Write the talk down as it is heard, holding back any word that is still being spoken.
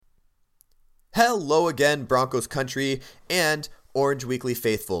Hello again, Broncos country and Orange Weekly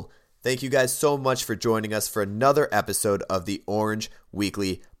faithful. Thank you guys so much for joining us for another episode of the Orange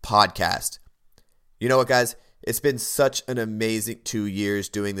Weekly podcast. You know what, guys? It's been such an amazing 2 years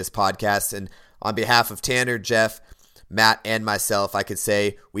doing this podcast, and on behalf of Tanner, Jeff, Matt, and myself, I could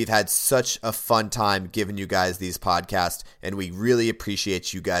say we've had such a fun time giving you guys these podcasts, and we really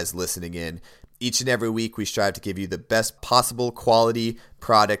appreciate you guys listening in. Each and every week, we strive to give you the best possible quality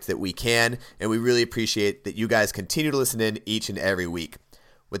product that we can, and we really appreciate that you guys continue to listen in each and every week.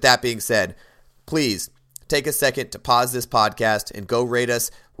 With that being said, please take a second to pause this podcast and go rate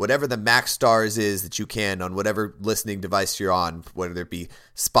us whatever the max stars is that you can on whatever listening device you're on, whether it be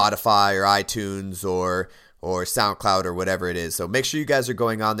Spotify or iTunes or SoundCloud or whatever it is. So make sure you guys are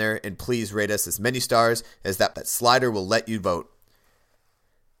going on there, and please rate us as many stars as that slider will let you vote.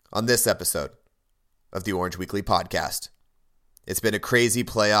 On this episode of the Orange Weekly podcast, it's been a crazy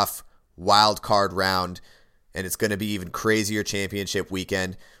playoff wild card round, and it's going to be even crazier championship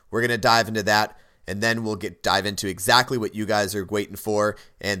weekend. We're going to dive into that, and then we'll dive into exactly what you guys are waiting for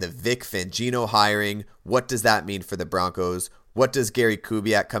and the Vic Fangino hiring. What does that mean for the Broncos? What does Gary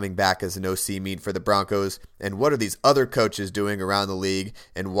Kubiak coming back as an OC mean for the Broncos? And what are these other coaches doing around the league,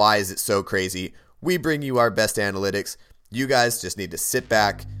 and why is it so crazy? We bring you our best analytics. You guys just need to sit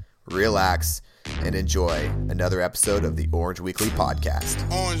back, relax, and enjoy another episode of the Orange Weekly podcast.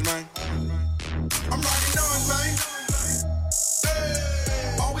 Orange, man. I'm rocking orange, man.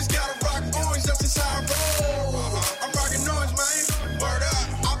 Hey, always gotta rock orange, that's just how I roll. I'm rocking orange, man. Word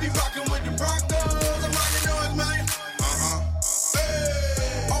up. I'll be rocking with the Broncos. I'm rocking orange, man.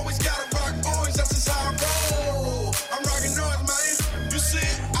 Hey, always gotta rock orange, that's just how I roll. I'm rocking orange, man. You see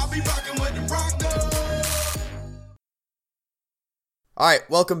it, I'll be rocking with the Broncos. All right,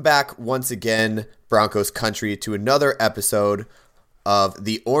 welcome back once again, Broncos country, to another episode of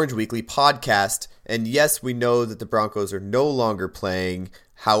the Orange Weekly podcast. And yes, we know that the Broncos are no longer playing.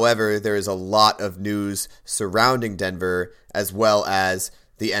 However, there is a lot of news surrounding Denver, as well as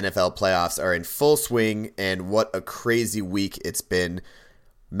the NFL playoffs are in full swing, and what a crazy week it's been.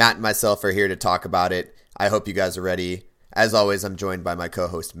 Matt and myself are here to talk about it. I hope you guys are ready. As always, I'm joined by my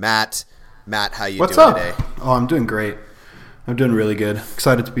co-host, Matt. Matt, how you doing today? Oh, I'm doing great. I'm doing really good.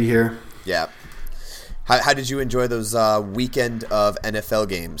 Excited to be here. Yeah. How did you enjoy those weekend of NFL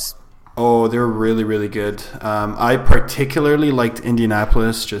games? Oh, they're really, really good. I particularly liked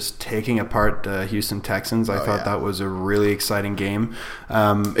Indianapolis just taking apart Houston Texans. I thought that was a really exciting game.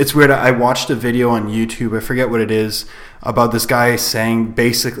 It's weird. I watched a video on YouTube. I forget what it is, about this guy saying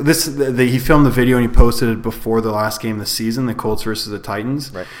basically he filmed the video and he posted it before the last game of the season, the Colts versus the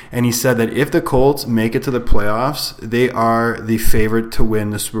Titans. Right. And he said that if the Colts make it to the playoffs, they are the favorite to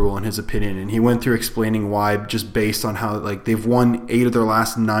win the Super Bowl in his opinion. And he went through explaining why, just based on how they've won 8 of their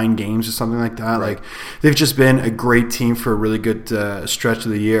last 9 games or something like that. Right. They've just been a great team for a really good stretch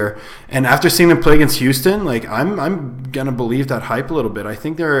of the year. And after seeing them play against Houston, I'm gonna believe that hype a little bit. I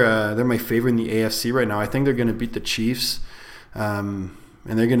think they're my favorite in the AFC right now. I think they're gonna beat the Chiefs. And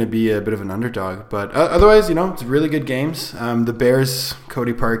they're going to be a bit of an underdog. But otherwise, it's really good games. The Bears,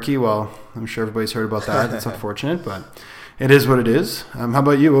 Cody Parkey, well, I'm sure everybody's heard about that. It's unfortunate, but it is what it is. How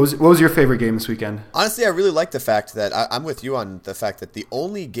about you? What was your favorite game this weekend? Honestly, I really like the fact that I'm with you on the fact that the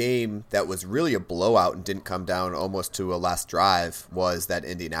only game that was really a blowout and didn't come down almost to a last drive was that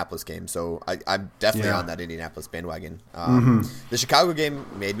Indianapolis game. So I'm definitely on that Indianapolis bandwagon. The Chicago game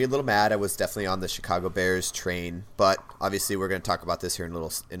made me a little mad. I was definitely on the Chicago Bears train, but obviously we're going to talk about this here in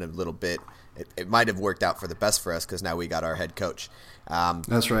a little bit. It might have worked out for the best for us because now we got our head coach.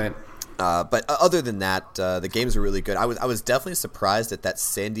 That's right. But other than that, the games were really good. I was definitely surprised at that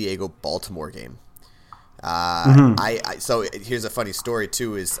San Diego-Baltimore game. So here's a funny story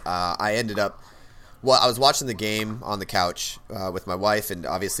too. I ended up, I was watching the game on the couch with my wife, and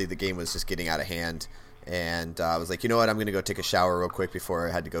obviously the game was just getting out of hand. And I was like, you know what? I'm going to go take a shower real quick before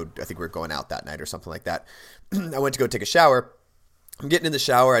I had to go. I think we were going out that night or something like that. I went to go take a shower. I'm getting in the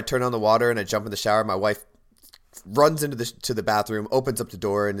shower. I turn on the water and I jump in the shower. My wife runs into the bathroom, opens up the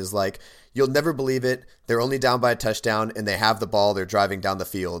door, and is like, "You'll never believe it. They're only down by a touchdown, and they have the ball. They're driving down the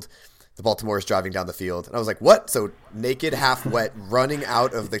field. The Baltimore is driving down the field." And I was like, "What?" So naked, half wet, running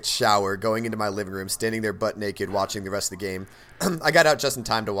out of the shower, going into my living room, standing there butt naked, watching the rest of the game. I got out just in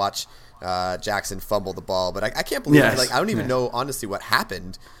time to watch Jackson fumble the ball, but I can't believe it. I don't even know honestly what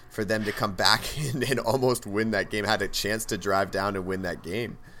happened for them to come back and almost win that game. Had a chance to drive down and win that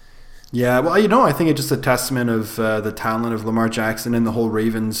game. Yeah, well, I think it's just a testament of the talent of Lamar Jackson and the whole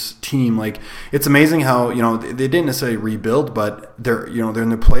Ravens team. It's amazing how, they didn't necessarily rebuild, but they're in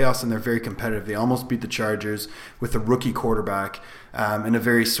the playoffs and they're very competitive. They almost beat the Chargers with a rookie quarterback in a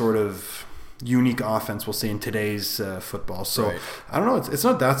very sort of unique offense, we'll say, in today's football. So Right. I don't know. It's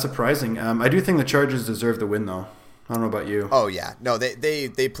not that surprising. I do think the Chargers deserve the win, though. I don't know about you. Oh yeah, no,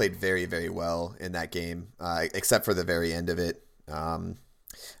 they played very, very well in that game, except for the very end of it.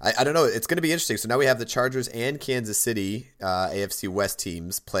 I don't know. It's going to be interesting. So now we have the Chargers and Kansas City AFC West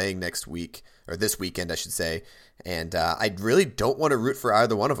teams playing next week, or this weekend, I should say. And I really don't want to root for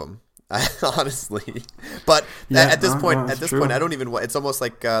either one of them, honestly. But at this point, I don't even want. It's almost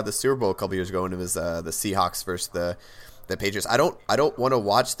like the Super Bowl a couple years ago when it was the Seahawks versus the Patriots. I don't want to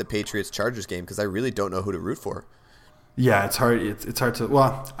watch the Patriots Chargers game because I really don't know who to root for. Yeah, it's hard. It's hard to.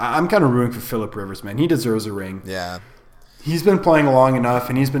 Well, I'm kind of rooting for Phillip Rivers, man. He deserves a ring. Yeah. He's been playing long enough,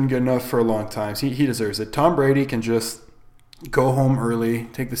 and he's been good enough for a long time. So he deserves it. Tom Brady can just go home early,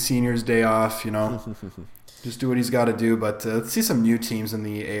 take the seniors' day off, just do what he's got to do. But let's see some new teams in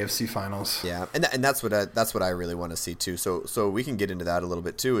the AFC finals. Yeah, and that's what I really want to see too. So we can get into that a little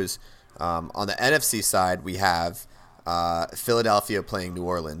bit too. Is on the NFC side we have Philadelphia playing New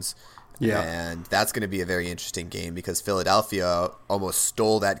Orleans. Yeah, and that's going to be a very interesting game because Philadelphia almost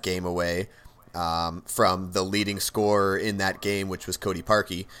stole that game away from the leading scorer in that game, which was Cody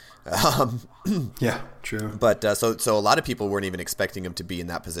Parkey. Yeah, true. But so a lot of people weren't even expecting him to be in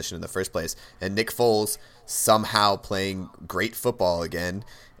that position in the first place. And Nick Foles somehow playing great football again.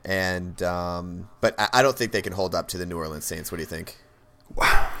 And but I don't think they can hold up to the New Orleans Saints. What do you think?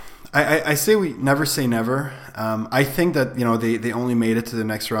 Wow. I say we never say never. I think that they only made it to the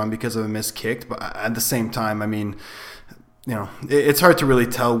next round because of a missed kick. But at the same time, I mean, it's hard to really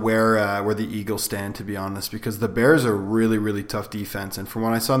tell where the Eagles stand, to be honest, because the Bears are really, really tough defense. And from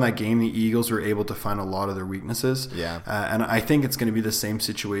what I saw in that game, the Eagles were able to find a lot of their weaknesses. Yeah. And I think it's going to be the same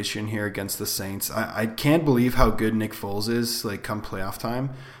situation here against the Saints. I can't believe how good Nick Foles is, like, come playoff time.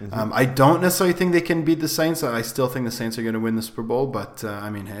 Mm-hmm. I don't necessarily think they can beat the Saints. I still think the Saints are going to win the Super Bowl. But, I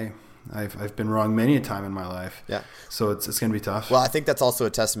mean, hey, I've been wrong many a time in my life. Yeah. So it's going to be tough. Well, I think that's also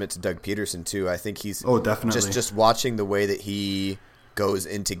a testament to Doug Peterson too. I think he's definitely just watching the way that he goes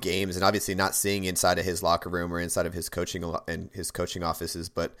into games, and obviously not seeing inside of his locker room or inside of his coaching offices,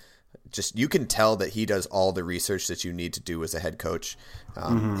 but just you can tell that he does all the research that you need to do as a head coach.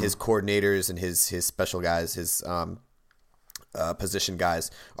 His coordinators and his special guys, his position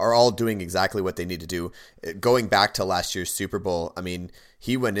guys are all doing exactly what they need to do. Going back to last year's Super Bowl, I mean,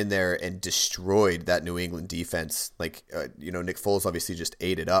 he went in there and destroyed that New England defense. Like, Nick Foles obviously just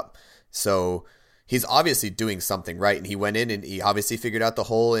ate it up. So he's obviously doing something right. And he went in and he obviously figured out the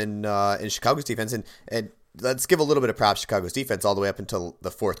hole in Chicago's defense. And let's give a little bit of props to Chicago's defense all the way up until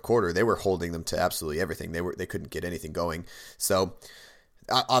the fourth quarter. They were holding them to absolutely everything. They couldn't get anything going. So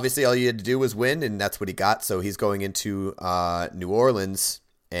obviously all you had to do was win, and that's what he got. So he's going into New Orleans,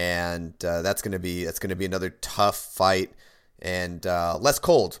 and that's going to be another tough fight. And less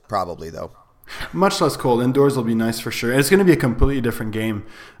cold, probably, though. Much less cold. Indoors will be nice for sure. And it's going to be a completely different game,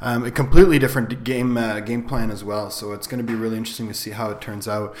 a completely different game plan as well. So it's going to be really interesting to see how it turns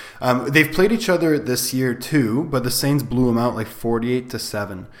out. They've played each other this year too, but the Saints blew them out like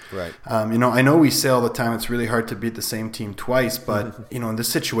 48-7. Right. I know we say all the time it's really hard to beat the same team twice, but in this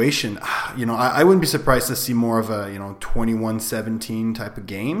situation, I wouldn't be surprised to see more of a 21-17 type of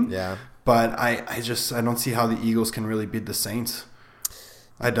game. Yeah. But I don't see how the Eagles can really beat the Saints.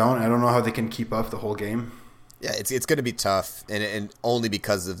 I don't know how they can keep up the whole game. Yeah, it's going to be tough, and only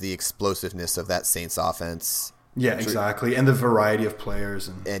because of the explosiveness of that Saints offense. Yeah, exactly, and the variety of players.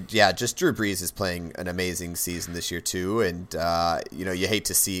 And yeah, just Drew Brees is playing an amazing season this year too, and you hate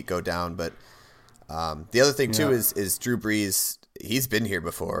to see it go down, but the other thing too is Drew Brees. He's been here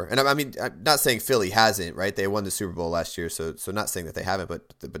before, and I mean, I'm not saying Philly hasn't, right? They won the Super Bowl last year, so not saying that they haven't,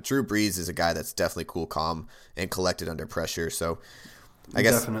 but Drew Brees is a guy that's definitely cool, calm, and collected under pressure. So I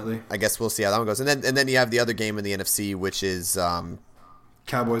guess we'll see how that one goes, and then you have the other game in the NFC, which is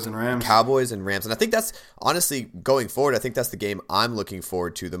Cowboys and Rams. And I think that's honestly going forward. I think that's the game I'm looking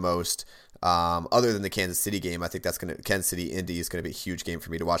forward to the most. Other than the Kansas City game, I think Kansas City Indy is going to be a huge game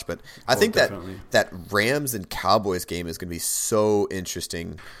for me to watch. But I think that Rams and Cowboys game is going to be so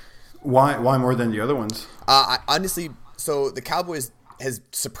interesting. Why more than the other ones? Honestly, so the Cowboys has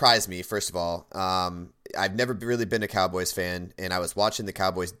surprised me. First of all, I've never really been a Cowboys fan, and I was watching the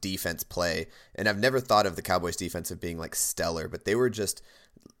Cowboys defense play, and I've never thought of the Cowboys defense of being like stellar, but they were just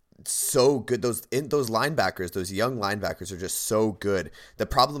so good. Those linebackers, those young linebackers are just so good. The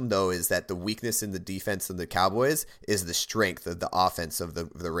problem though is that the weakness in the defense of the Cowboys is the strength of the offense of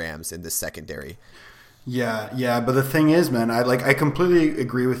the Rams in the secondary. Yeah, but the thing is, man, I completely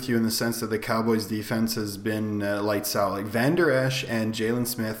agree with you in the sense that the Cowboys' defense has been lights out. Like Van Der Esch and Jalen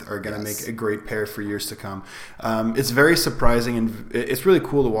Smith are going to make a great pair for years to come. It's very surprising, and it's really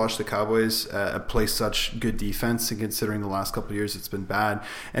cool to watch the Cowboys play such good defense, considering the last couple of years it's been bad.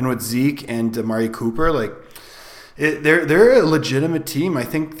 And with Zeke and Amari Cooper, they're a legitimate team. I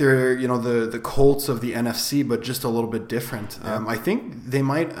think they're the Colts of the NFC, but just a little bit different. Yeah. I think they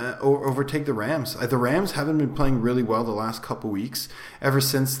might overtake the Rams. The Rams haven't been playing really well the last couple weeks. Ever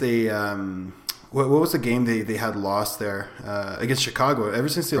since they what was the game they had lost there against Chicago? Ever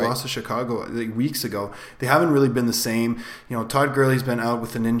since they lost to Chicago weeks ago, they haven't really been the same. Todd Gurley's been out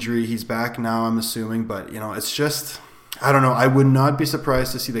with an injury. He's back now, I'm assuming, but it's just. I don't know. I would not be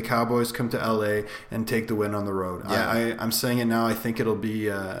surprised to see the Cowboys come to LA and take the win on the road. Yeah. I'm saying it now. I think it'll be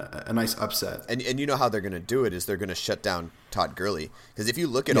a nice upset. And you know how they're going to do it is they're going to shut down Todd Gurley. Because if you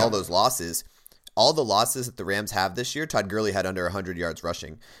look at all those losses, all the losses that the Rams have this year, Todd Gurley had under 100 yards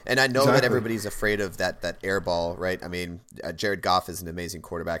rushing. And I know that everybody's afraid of that air ball, right? I mean, Jared Goff is an amazing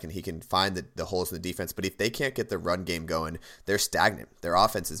quarterback, and he can find the holes in the defense. But if they can't get the run game going, they're stagnant. Their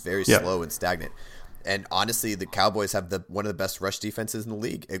offense is very slow and stagnant. And honestly, the Cowboys have one of the best rush defenses in the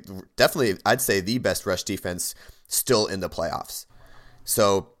league. Definitely, I'd say the best rush defense still in the playoffs.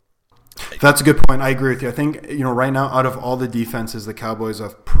 So that's a good point. I agree with you. I think right now, out of all the defenses, the Cowboys are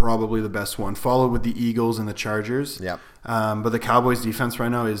probably the best one, followed with the Eagles and the Chargers. Yeah. But the Cowboys defense right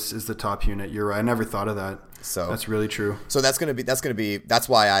now is the top unit. You're right. I never thought of that. So that's really true. So that's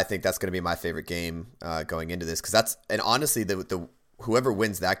why I think that's gonna be my favorite game going into this, because honestly the whoever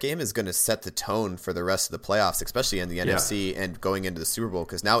wins that game is going to set the tone for the rest of the playoffs, especially in the NFC and going into the Super Bowl,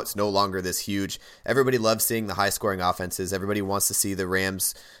 because now it's no longer this huge. Everybody loves seeing the high-scoring offenses. Everybody wants to see the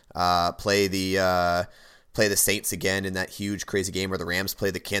Rams play the Saints again in that huge, crazy game, or the Rams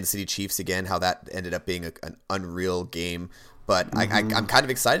play the Kansas City Chiefs again, how that ended up being an unreal game. But I'm kind of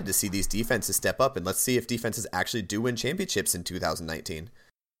excited to see these defenses step up, and let's see if defenses actually do win championships in 2019.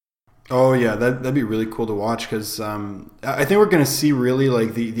 Oh yeah, that'd be really cool to watch, because I think we're going to see really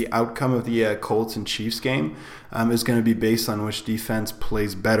the outcome of the Colts and Chiefs game is going to be based on which defense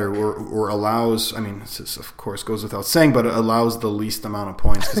plays better or allows. I mean, this of course goes without saying, but it allows the least amount of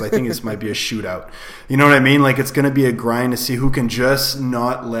points, because I think this might be a shootout. You know what I mean? It's going to be a grind to see who can just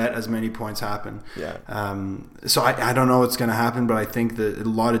not let as many points happen. Yeah. So I don't know what's going to happen, but I think that a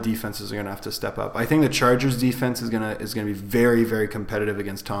lot of defenses are going to have to step up. I think the Chargers defense is going to be very, very competitive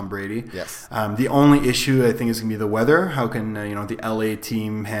against Tom Brady. Yes. The only issue I think is going to be the weather. How can the LA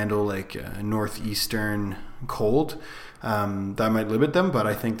team handle a northeastern cold? That might limit them, but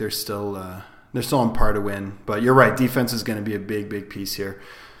I think they're still on par to win. But you're right, defense is going to be a big, big piece here.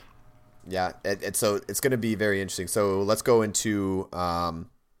 Yeah, and so it's going to be very interesting. So let's go into.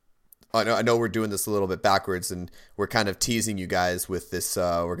 I know we're doing this a little bit backwards, and we're kind of teasing you guys with this.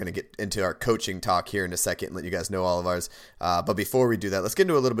 We're going to get into our coaching talk here in a second and let you guys know all of ours. But before we do that, let's get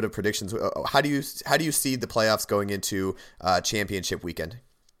into a little bit of predictions. How do you see the playoffs going into championship weekend?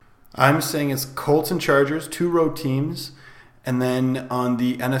 I'm saying it's Colts and Chargers, 2 road teams. And then on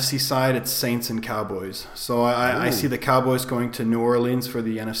the NFC side, it's Saints and Cowboys. So I see the Cowboys going to New Orleans for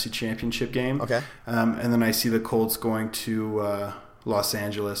the NFC Championship game. Okay. And then I see the Colts going to Los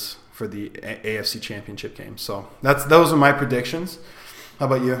Angeles for the AFC Championship game. So those are my predictions. How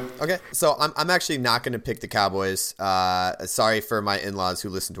about you? Okay, so I'm actually not going to pick the Cowboys. Sorry for my in-laws who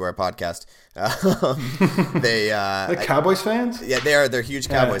listen to our podcast. The Cowboys fans? Yeah, they're huge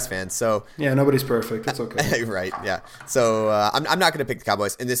Cowboys fans. So yeah, nobody's perfect. It's okay. Right? Yeah. So I'm not going to pick the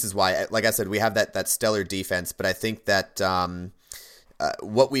Cowboys, and this is why. Like I said, we have that stellar defense, but I think that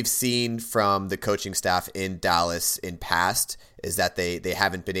what we've seen from the coaching staff in Dallas in past is that they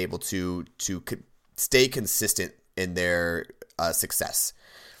haven't been able to stay consistent in their success.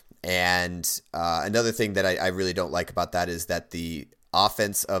 And another thing that I really don't like about that is that the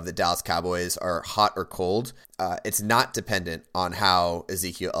offense of the Dallas Cowboys are hot or cold. It's not dependent on how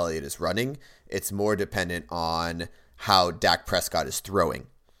Ezekiel Elliott is running. It's more dependent on how Dak Prescott is throwing.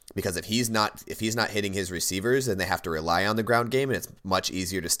 Because if he's not hitting his receivers, then they have to rely on the ground game, and it's much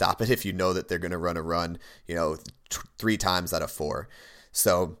easier to stop it if you know that they're going to run 3 times out of 4.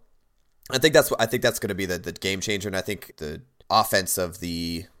 So I think that's going to be the game changer, and I think the offense of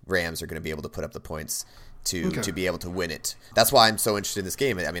the Rams are going to be able to put up the points to be able to win it. That's why I'm so interested in this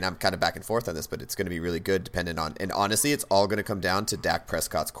game. I mean, I'm kind of back and forth on this, but it's going to be really good depending on, and honestly, it's all going to come down to Dak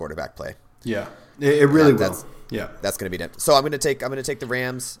Prescott's quarterback play. Yeah, it really will. Yeah, that's going to be it. So I'm going to take the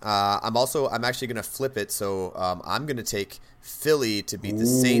Rams. I'm actually going to flip it. So I'm going to take Philly to beat the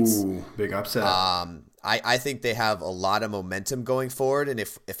Saints. Big upset. I think they have a lot of momentum going forward. And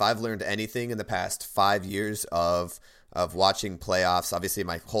if I've learned anything in the past 5 years of watching playoffs, obviously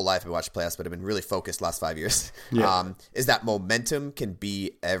my whole life I watched playoffs, but I've been really focused last 5 years, is that momentum can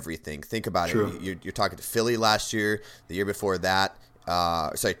be everything. Think about it. You're talking to Philly last year, the year before that.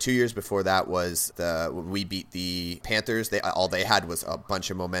 2 years before that was we beat the Panthers. All they had was a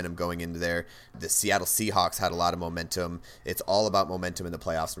bunch of momentum going into there. The Seattle Seahawks had a lot of momentum. It's all about momentum in the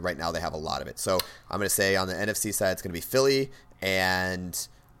playoffs. Right now they have a lot of it. So I'm going to say on the NFC side, it's going to be Philly and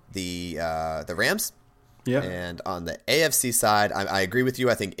the Rams. Yeah. And on the AFC side, I agree with you.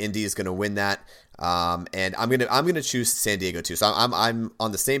 I think Indy is going to win that. And I'm gonna choose San Diego too. So I'm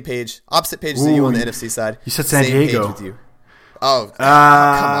on the same page, opposite page as you on the NFC side. You said San Diego. Page with you. Oh, come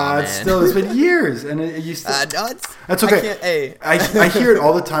on, man. It's been years, and you still. No, that's okay. I hear it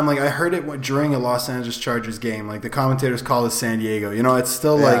all the time. Like I heard it during a Los Angeles Chargers game. Like the commentators call it San Diego. You know, it's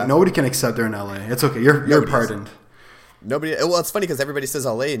still like nobody can accept they're in LA. It's okay. You're pardoned. Nobody. Well, it's funny because everybody says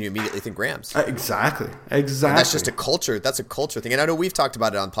LA, and you immediately think Rams. Exactly. And that's just a culture. That's a culture thing. And I know we've talked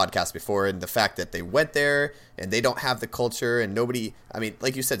about it on podcasts before, and the fact that they went there and they don't have the culture, and nobody. I mean,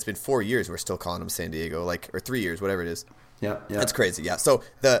 like you said, it's been 4 years. We're still calling them San Diego, or 3 years, whatever it is. Yeah, that's crazy. Yeah, so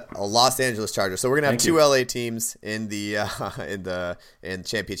the Los Angeles Chargers. So we're gonna have two LA teams in the in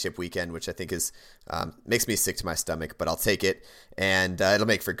championship weekend, which I think is makes me sick to my stomach, but I'll take it, and it'll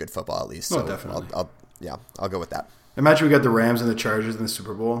make for good football at least. So definitely. I'll go with that. Imagine we got the Rams and the Chargers in the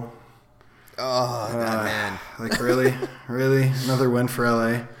Super Bowl. Oh man! Like really, another win for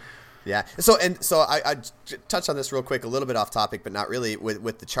LA. Yeah. So I touch on this real quick, a little bit off topic, but not really.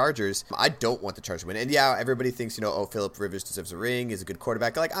 With the Chargers, I don't want the Chargers to win. And yeah, everybody thinks, Phillip Rivers deserves a ring. He's a good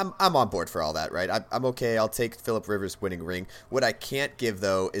quarterback. Like I'm on board for all that, right? I'm okay. I'll take Phillip Rivers winning a ring. What I can't give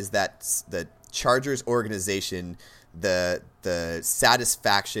though is that the Chargers organization, the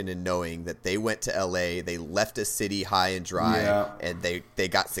satisfaction in knowing that they went to LA, they left a city high and dry, and they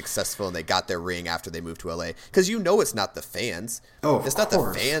got successful and they got their ring after they moved to LA. Because it's not the fans. It's not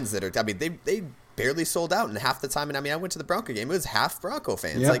the fans that are. I mean, they barely sold out in half the time. And I mean, I went to the Bronco game. It was half Bronco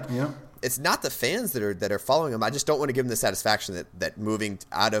fans. It's not the fans that are following them. I just don't want to give them the satisfaction that moving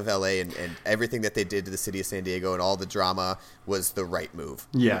out of LA and everything that they did to the city of San Diego and all the drama was the right move.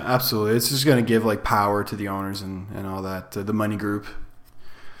 Yeah, absolutely. It's just going to give power to the owners and all that, the money group.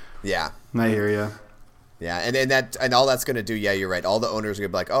 Yeah. I hear you. Yeah, and all that's going to do, yeah, you're right. All the owners are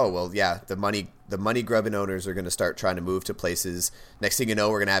going to be like, oh, well, yeah, the money grubbing owners are going to start trying to move to places. Next thing you know,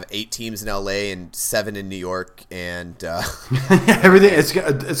 we're going to have 8 teams in LA and 7 in New York, and everything. It's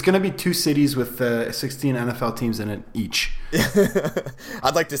going to be 2 cities with 16 NFL teams in it each.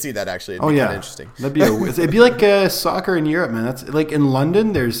 I'd like to see that actually. It'd be kind of interesting. It'd be like soccer in Europe, man. That's like in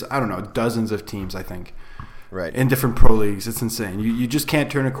London. There's dozens of teams, I think. Right. In different pro leagues, it's insane. You just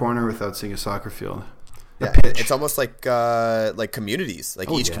can't turn a corner without seeing a soccer field. Yeah, it's almost like communities.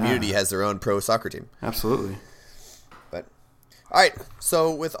 Each community has their own pro soccer team. Absolutely. But all right.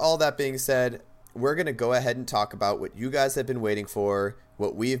 So with all that being said, we're gonna go ahead and talk about what you guys have been waiting for.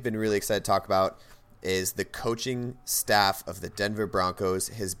 What we've been really excited to talk about is the coaching staff of the Denver Broncos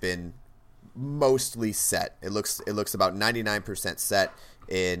has been mostly set. It looks about 99% set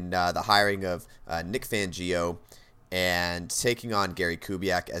in the hiring of Nick Fangio and taking on Gary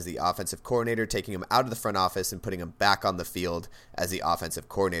Kubiak as the offensive coordinator, taking him out of the front office and putting him back on the field as the offensive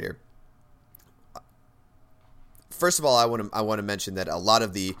coordinator. First of all, I want to mention that a lot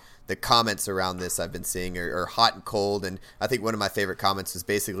of the comments around this I've been seeing are hot and cold, and I think one of my favorite comments is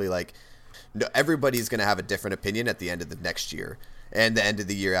basically like, no, everybody's going to have a different opinion at the end of the next year and the end of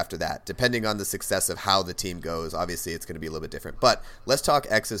the year after that, depending on the success of how the team goes. Obviously, it's going to be a little bit different. But let's talk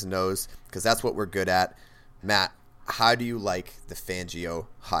X's and O's because that's what we're good at. Matt, how do you like the Fangio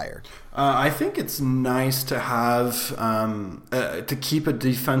hire? I think it's nice to have to keep a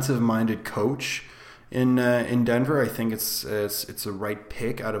defensive-minded coach in Denver. I think it's a right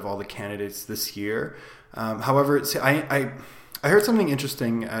pick out of all the candidates this year. However, I heard something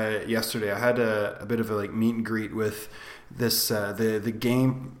interesting yesterday. I had a bit of a meet and greet with this the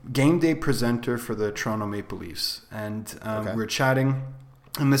game day presenter for the Toronto Maple Leafs, and we were chatting.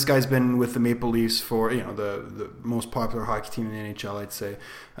 And this guy's been with the Maple Leafs for, the most popular hockey team in the NHL, I'd say.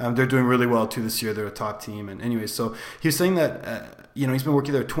 They're doing really well, too, this year. They're a top team. And anyway, so he was saying that, he's been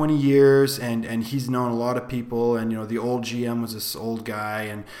working there 20 years, and he's known a lot of people. And, the old GM was this old guy.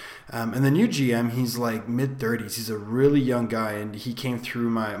 And the new GM, he's like mid-30s. He's a really young guy. And he came through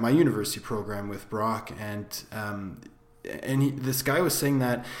my university program with Brock. And this guy was saying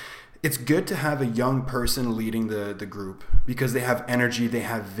that it's good to have a young person leading the group because they have energy, they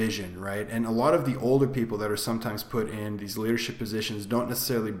have vision, right? And a lot of the older people that are sometimes put in these leadership positions don't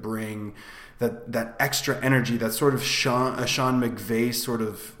necessarily bring that extra energy, that sort of Sean McVay sort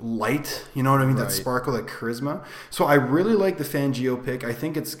of light, you know what I mean? Right. That sparkle, that charisma. So I really like the Fangio pick. I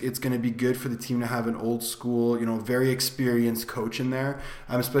think it's going to be good for the team to have an old school, very experienced coach in there,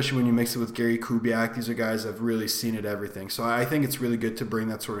 especially when you mix it with Gary Kubiak. These are guys that have really seen it everything. So I think it's really good to bring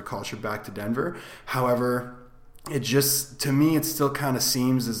that sort of culture back to Denver. However, to me, it still kind of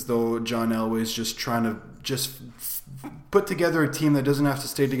seems as though John Elway is just trying to put together a team that doesn't have to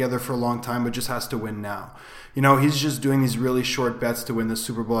stay together for a long time, but just has to win now. He's just doing these really short bets to win the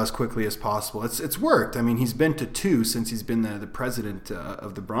Super Bowl as quickly as possible. It's worked. I mean, he's been to 2 since he's been the president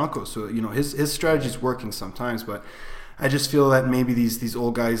of the Broncos. So, his strategy is working sometimes, but I just feel that maybe these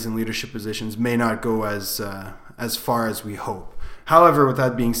old guys in leadership positions may not go as far as we hope. However, with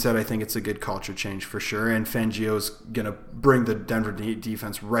that being said, I think it's a good culture change for sure, and Fangio's going to bring the Denver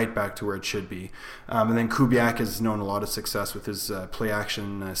defense right back to where it should be. And then Kubiak has known a lot of success with his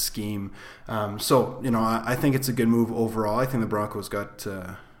play-action scheme. So, I think it's a good move overall. I think the Broncos got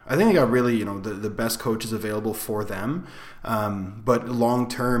really, the best coaches available for them. But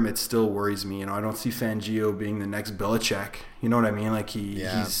long-term, it still worries me. I don't see Fangio being the next Belichick. You know what I mean? Like,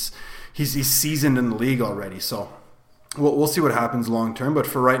 he's seasoned in the league already, so... We'll see what happens long term, but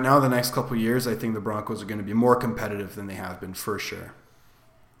for right now, the next couple of years, I think the Broncos are going to be more competitive than they have been for sure.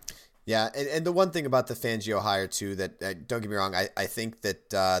 Yeah, and the one thing about the Fangio hire too, that don't get me wrong, I think that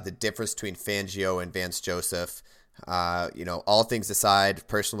the difference between Fangio and Vance Joseph, all things aside,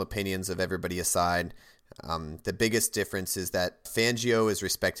 personal opinions of everybody aside, the biggest difference is that Fangio is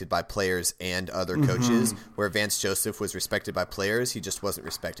respected by players and other coaches, where Vance Joseph was respected by players. He just wasn't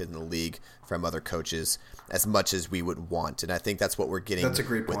respected in the league from other coaches as much as we would want. And I think that's what we're getting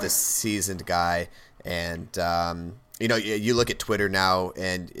with a seasoned guy. And, you look at Twitter now,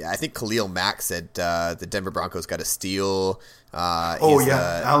 and I think Khalil Mack said the Denver Broncos got a steal.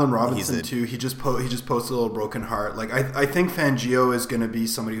 Allen Robinson too. He just posted a little broken heart. Like I think Fangio is going to be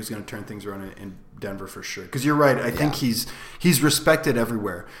somebody who's going to turn things around in Denver for sure. Because you're right. I think he's respected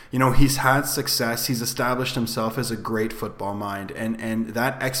everywhere. He's had success. He's established himself as a great football mind, and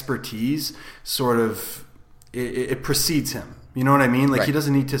that expertise sort of it precedes him. You know what I mean? Like, He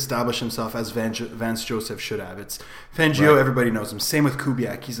doesn't need to establish himself as Vance Joseph should have. It's Fangio. Right. Everybody knows him. Same with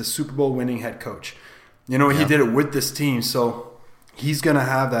Kubiak. He's a Super Bowl winning head coach. He did it with this team, so he's going to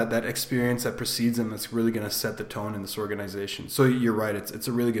have that experience that precedes him that's really going to set the tone in this organization. So you're right. It's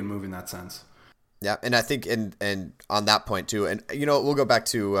a really good move in that sense. Yeah, and I think and on that point too, and we'll go back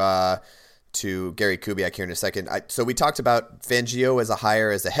to Gary Kubiak here in a second. So we talked about Fangio as a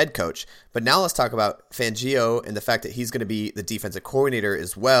hire as a head coach, but now let's talk about Fangio and the fact that he's going to be the defensive coordinator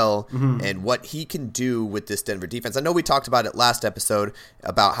as well, and what he can do with this Denver defense. I know we talked about it last episode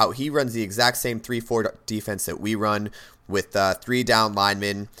about how he runs the exact same 3-4 defense that we run with 3 down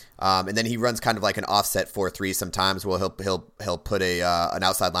linemen, and then he runs kind of like an offset 4-3 sometimes. Well, he'll put an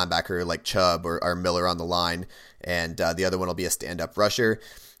outside linebacker like Chubb or Miller on the line, and the other one will be a stand-up rusher.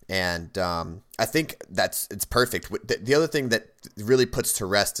 And I think it's perfect. The other thing that really puts to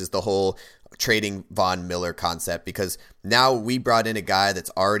rest is the whole trading Von Miller concept, because now we brought in a guy that's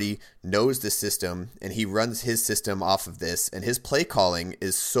already knows the system, and he runs his system off of this, and his play calling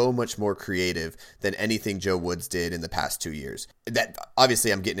is so much more creative than anything Joe Woods did in the past 2 years. That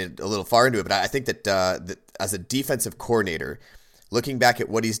obviously I'm getting a little far into it, but I think that as a defensive coordinator, looking back at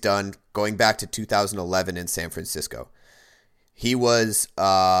what he's done, going back to 2011 in San Francisco, he was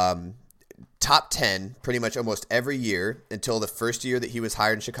top 10 pretty much almost every year until the first year that he was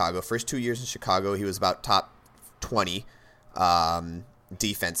hired in Chicago. First 2 years in Chicago, he was about top 20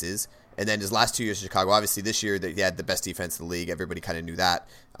 defenses. And then his last 2 years in Chicago, obviously this year he had the best defense in the league. Everybody kind of knew that.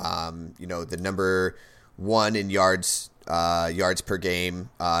 The number 1 in yards per game,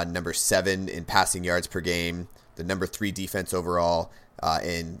 number 7 in passing yards per game, the number 3 defense overall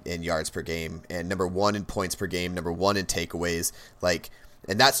in yards per game, and number 1 in points per game, number 1 in takeaways.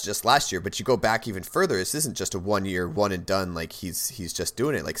 And that's just last year, but you go back even further, this isn't just a 1 year, one and done, like he's just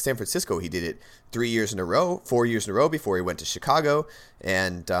doing it. Like San Francisco, he did it 4 years in a row before he went to Chicago.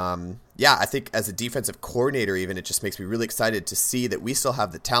 And I think as a defensive coordinator even, it just makes me really excited to see that we still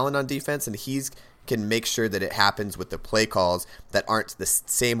have the talent on defense, and he's can make sure that it happens with the play calls that aren't the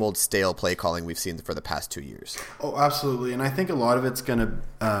same old stale play calling we've seen for the past 2 years. Oh, absolutely. And I think a lot of it's going to,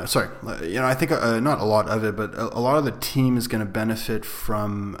 I think not a lot of it, but a lot of the team is going to benefit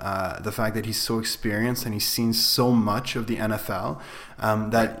from the fact that he's so experienced and he's seen so much of the NFL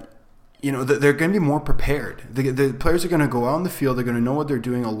that they're going to be more prepared. The players are going to go out on the field. They're going to know what they're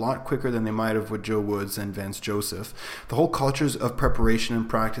doing a lot quicker than they might have with Joe Woods and Vance Joseph. The whole cultures of preparation and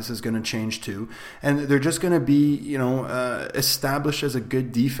practice is going to change too. And they're just going to be, established as a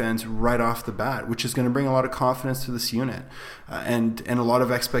good defense right off the bat, which is going to bring a lot of confidence to this unit and a lot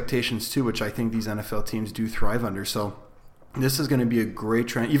of expectations too, which I think these NFL teams do thrive under. So this is going to be a great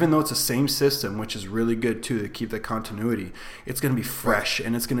trend, even though it's the same system, which is really good too to keep the continuity. It's going to be fresh,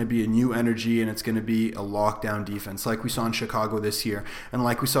 and it's going to be a new energy, and it's going to be a lockdown defense like we saw in Chicago this year, and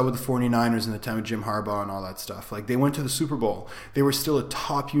like we saw with the 49ers in the time of Jim Harbaugh and all that stuff. Like, they went to the Super Bowl. They were still a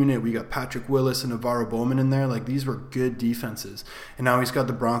top unit. We got Patrick Willis and Navarro Bowman in there. Like, these were good defenses. And now he's got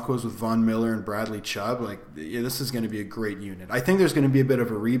the Broncos with Von Miller and Bradley Chubb. Like, yeah, this is going to be a great unit. I think there's going to be a bit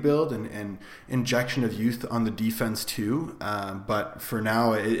of a rebuild and injection of youth on the defense too. But for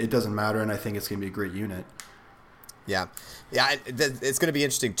now, it doesn't matter, and I think it's going to be a great unit. Yeah. It's going to be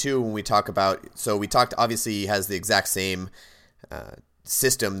interesting too when we talk about. So we talked. Obviously, he has the exact same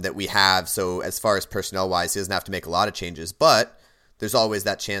system that we have. So as far as personnel wise, he doesn't have to make a lot of changes. But there's always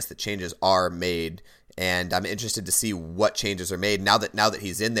that chance that changes are made, and I'm interested to see what changes are made now that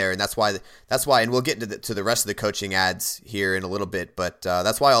he's in there. And that's why. And we'll get into to the rest of the coaching ads here in a little bit. But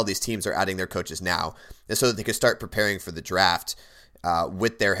that's why all these teams are adding their coaches now, so that they can start preparing for the draft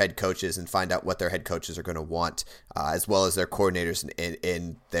with their head coaches and find out what their head coaches are going to want, as well as their coordinators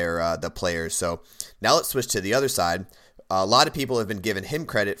and their the players. So now let's switch to the other side. A lot of people have been giving him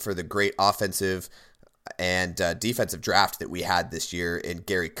credit for the great offensive and defensive draft that we had this year in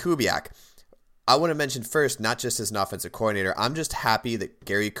Gary Kubiak. I want to mention first, not just as an offensive coordinator, I'm just happy that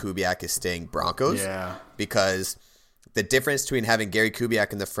Gary Kubiak is staying Broncos. Yeah. Because the difference between having Gary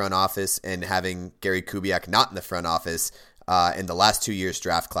Kubiak in the front office and having Gary Kubiak not in the front office in the last 2 years'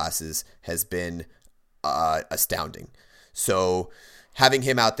 draft classes has been astounding. So having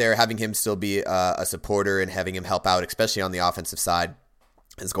him out there, having him still be a supporter and having him help out, especially on the offensive side,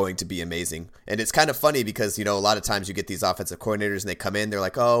 is going to be amazing. And it's kind of funny because, a lot of times you get these offensive coordinators and they come in, they're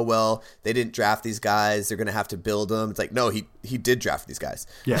like, oh, well, they didn't draft these guys. They're going to have to build them. It's like, no, he did draft these guys.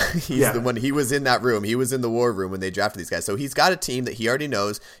 Yeah. He's the one. He was in that room. He was in the war room when they drafted these guys. So he's got a team that he already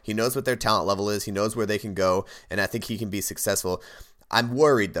knows. He knows what their talent level is. He knows where they can go. And I think he can be successful. I'm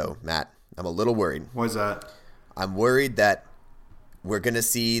worried though, Matt. I'm a little worried. Why's that? I'm worried that we're going to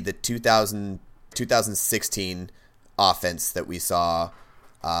see the 2016 offense that we saw,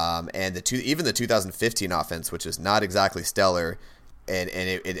 and even the 2015 offense, which is not exactly stellar, and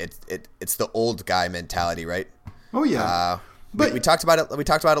it's the old guy mentality, right? Oh yeah. But we talked about it. We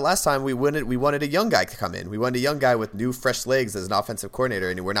talked about it last time. We wanted a young guy to come in. We wanted a young guy with new, fresh legs as an offensive coordinator,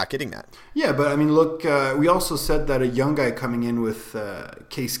 and we're not getting that. Yeah, but I mean, look, we also said that a young guy coming in with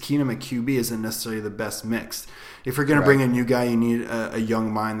Case Keenum at QB isn't necessarily the best mix. If you're going to bring a new guy, you need a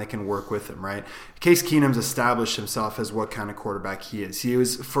young mind that can work with him, right? Case Keenum's established himself as what kind of quarterback he is. He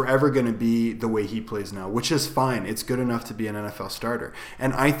was forever going to be the way he plays now, which is fine. It's good enough to be an NFL starter.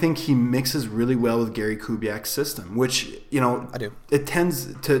 And I think he mixes really well with Gary Kubiak's system, which, I do. It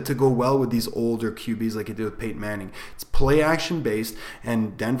tends to go well with these older QBs like it did with Peyton Manning. It's play action based,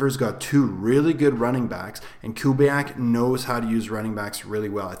 and Denver's got two really good running backs, and Kubiak knows how to use running backs really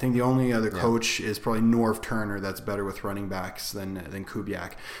well. I think the only other coach is probably Norv Turner that's better with running backs than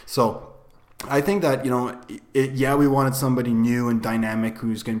Kubiak. So I think that, we wanted somebody new and dynamic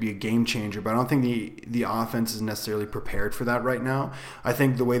who's going to be a game changer, but I don't think the offense is necessarily prepared for that right now. I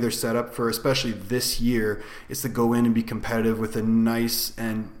think the way they're set up for, especially this year, is to go in and be competitive with a nice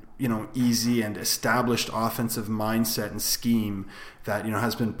and easy and established offensive mindset and scheme that,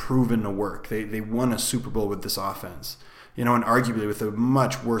 has been proven to work. They won a Super Bowl with this offense. And arguably with a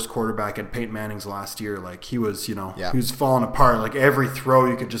much worse quarterback at Peyton Manning's last year, like he was, he was falling apart. Like every throw,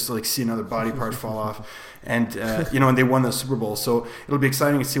 you could just see another body part fall off, and and they won the Super Bowl. So it'll be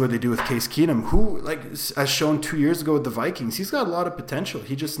exciting to see what they do with Case Keenum, who, as shown 2 years ago with the Vikings, he's got a lot of potential.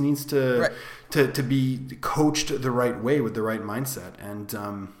 He just needs to be coached the right way with the right mindset,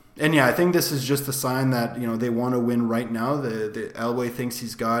 And I think this is just a sign that, they want to win right now. The Elway thinks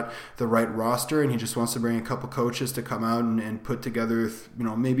he's got the right roster, and he just wants to bring a couple coaches to come out and put together,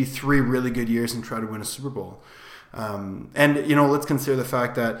 maybe 3 really good years and try to win a Super Bowl. Let's consider the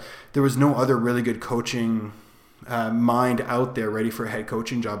fact that there was no other really good coaching mind out there ready for a head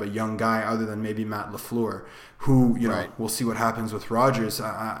coaching job, a young guy, other than maybe Matt LaFleur, who, we'll see what happens with Rodgers.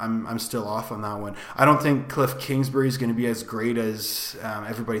 I'm still off on that one. I don't think Cliff Kingsbury is going to be as great as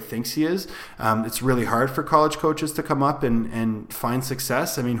everybody thinks he is. It's really hard for college coaches to come up and find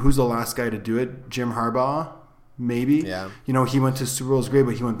success. I mean, who's the last guy to do it? Jim Harbaugh, maybe. Yeah. He went to Super Bowls, great,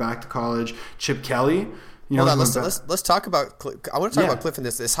 but he went back to college. Chip Kelly. Hold on, let's talk about. I want to talk about Cliff in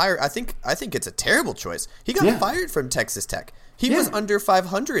this hire. I think it's a terrible choice. He got fired from Texas Tech. He was under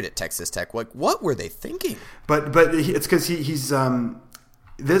 500 at Texas Tech. Like, what were they thinking? But it's because he's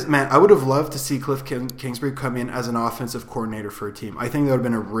this man. I would have loved to see Cliff Kingsbury come in as an offensive coordinator for a team. I think that would have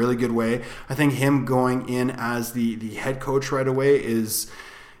been a really good way. I think him going in as the head coach right away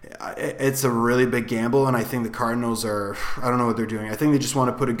it's a really big gamble, and I think the Cardinals I don't know what they're doing. I think they just want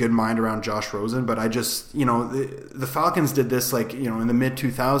to put a good mind around Josh Rosen, but I just, the Falcons did this in the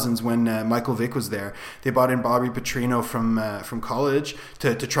mid-2000s when Michael Vick was there. They brought in Bobby Petrino from college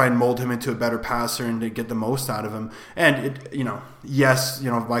to try and mold him into a better passer and to get the most out of him. And,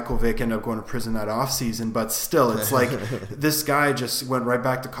 Michael Vick ended up going to prison that offseason, but still, it's like this guy just went right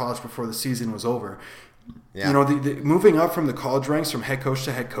back to college before the season was over. Yeah. The moving up from the college ranks from head coach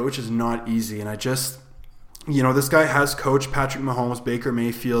to head coach is not easy. And I just, this guy has coached Patrick Mahomes, Baker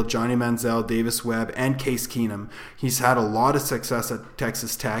Mayfield, Johnny Manziel, Davis Webb, and Case Keenum. He's had a lot of success at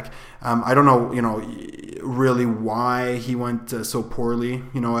Texas Tech. I don't know, really why he went so poorly,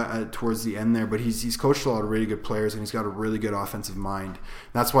 towards the end there. But he's coached a lot of really good players, and he's got a really good offensive mind.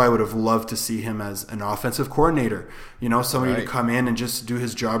 That's why I would have loved to see him as an offensive coordinator. Somebody to come in and just do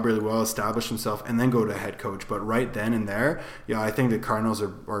his job really well, establish himself, and then go to head coach. But right then and there, I think the Cardinals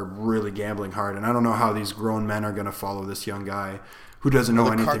are really gambling hard. And I don't know how these grown men are going to follow this young guy who doesn't know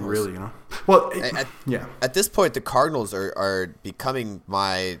anything Cardinals, really, Well, At this point, the Cardinals are becoming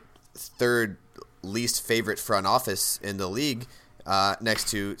my third least favorite front office in the league, next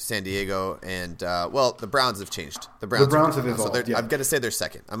to San Diego and the Browns have changed. The Browns have evolved. So I'm going to say they're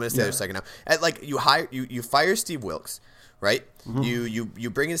second. I'm going to say they're second now. You fire Steve Wilkes, right? Mm-hmm. You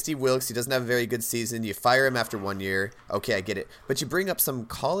bring in Steve Wilkes. He doesn't have a very good season. You fire him after 1 year. Okay, I get it. But you bring up some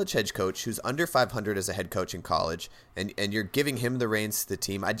college head coach who's under 500 as a head coach in college, and you're giving him the reins to the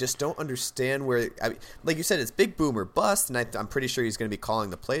team. I just don't understand like you said, it's big boom or bust, and I'm pretty sure he's going to be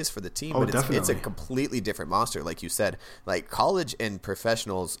calling the plays for the team. But it's a completely different monster, like you said. Like college and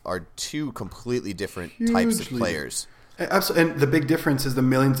professionals are two completely different types of players. Absolutely. And the big difference is the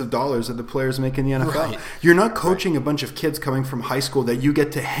millions of dollars that the players make in the NFL. Right. You're not coaching a bunch of kids coming from high school that you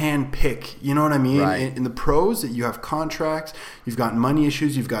get to hand pick. You know what I mean? Right. In the pros, you have contracts, you've got money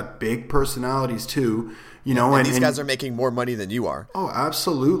issues, you've got big personalities too. And these guys are making more money than you are. Oh,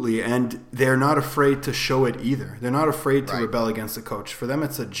 absolutely. And they're not afraid to show it either. They're not afraid to rebel against the coach. For them,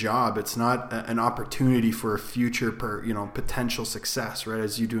 it's a job. It's not an opportunity for a future potential success, right,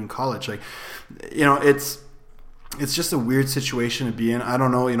 as you do in college. It's just a weird situation to be in. I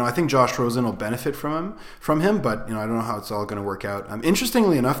don't know. I think Josh Rosen will benefit from him, but I don't know how it's all going to work out.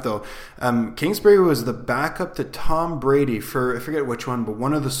 Interestingly enough, though, Kingsbury was the backup to Tom Brady for, I forget which one, but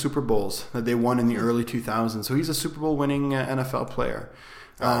one of the Super Bowls that they won in the early 2000s. So he's a Super Bowl winning NFL player.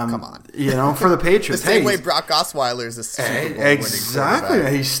 Come on. For the Patriots. The same way Brock Osweiler is a Super Bowl winning quarterback.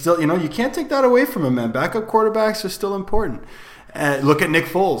 Exactly. He's still, you can't take that away from him, man. Backup quarterbacks are still important. Look at Nick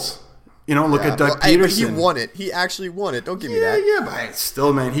Foles. Look at Doug Peterson. He won it. He actually won it. Don't give me that. Yeah, but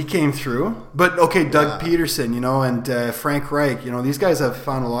still, man, he came through. But, okay, Doug Peterson, and Frank Reich, these guys have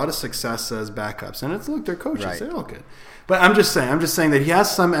found a lot of success as backups. And they're coaches. Right. They're all good. But I'm just saying that he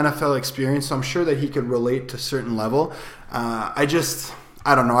has some NFL experience, so I'm sure that he could relate to a certain level. I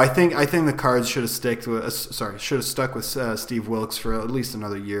don't know. I think the Cards should have stuck with Steve Wilkes for at least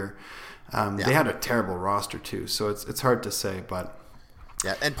another year. They had a terrible roster, too, so it's hard to say, but...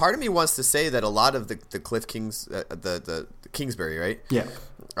 Yeah, and part of me wants to say that a lot of the Cliff Kings, the Kingsbury, right? Yeah.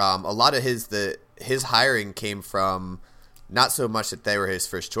 A lot of his hiring came from not so much that they were his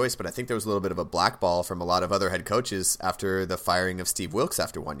first choice, but I think there was a little bit of a blackball from a lot of other head coaches after the firing of Steve Wilkes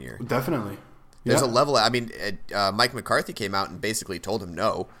after 1 year. Definitely. There's a level. Mike McCarthy came out and basically told him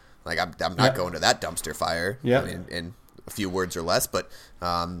no. Like I'm not going to that dumpster fire. Yeah. In a few words or less, but.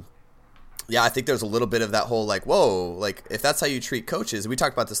 I think there's a little bit of that whole whoa, if that's how you treat coaches, we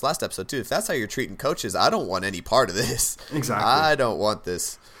talked about this last episode too, if that's how you're treating coaches, I don't want any part of this. Exactly. I don't want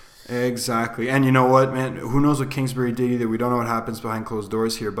this. Exactly. And you know what, man, who knows what Kingsbury did either. We don't know what happens behind closed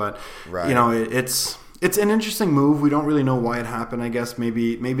doors here, but it's an interesting move. We don't really know why it happened. I guess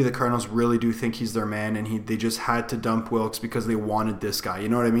maybe the Cardinals really do think he's their man, and they just had to dump Wilkes because they wanted this guy. You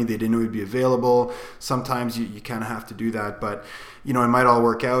know what I mean? They didn't know he'd be available. Sometimes you kind of have to do that, but it might all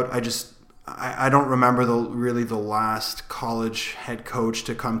work out. I don't remember the last college head coach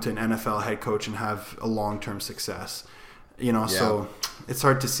to come to an NFL head coach and have a long-term success. So it's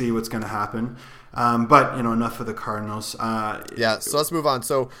hard to see what's going to happen. But enough of the Cardinals. So let's move on.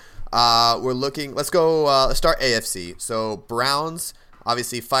 So we're looking. Let's go. Let's start AFC. So Browns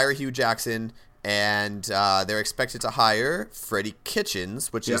obviously fire Hugh Jackson and they're expected to hire Freddie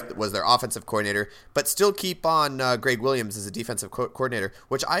Kitchens, which was their offensive coordinator, but still keep on Greg Williams as a defensive coordinator,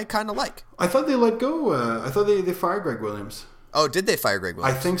 which I kind of like. I thought they let go. I thought they fired Greg Williams. Oh, did they fire Greg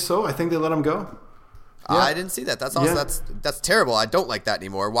Williams? I think so. I think they let him go. Yeah. I didn't see that. That's also that's terrible. I don't like that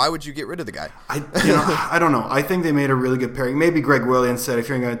anymore. Why would you get rid of the guy? I don't know. I think they made a really good pairing. Maybe Greg Williams said, if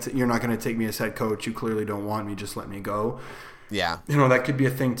you're not going to take me as head coach, you clearly don't want me. Just let me go. Yeah, that could be a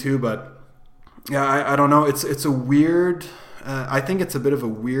thing too. But I don't know. It's a weird. I think it's a bit of a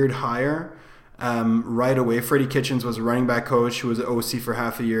weird hire. Right away, Freddie Kitchens was a running back coach who was an OC for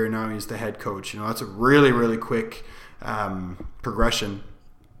half a year. Now he's the head coach. That's a really, really quick progression.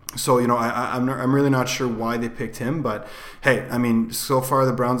 So, I'm really not sure why they picked him, but hey, I mean, so far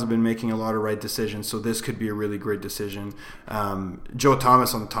the Browns have been making a lot of right decisions, so this could be a really great decision. Joe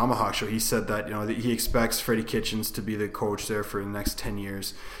Thomas on the Tomahawk Show, he said that, that he expects Freddie Kitchens to be the coach there for the next 10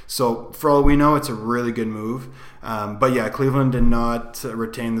 years. So, for all we know, it's a really good move. But yeah, Cleveland did not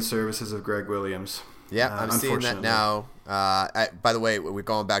retain the services of Greg Williams. Yeah, I'm seeing that now. By the way, we're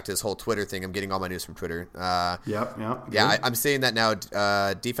going back to this whole Twitter thing. I'm getting all my news from Twitter. I'm seeing that now.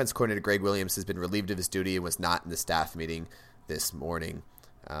 Defense coordinator Greg Williams has been relieved of his duty and was not in the staff meeting this morning.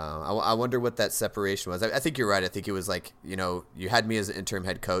 I wonder what that separation was. I think you're right. I think it was like, you had me as an interim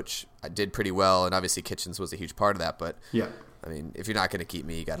head coach. I did pretty well, and obviously Kitchens was a huge part of that. But yeah, I mean, if you're not going to keep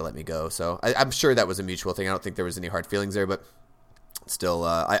me, you got to let me go. So I'm sure that was a mutual thing. I don't think there was any hard feelings there, but still,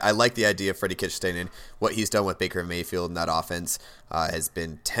 I like the idea of Freddie Kitchens staying in. What he's done with Baker Mayfield in that offense has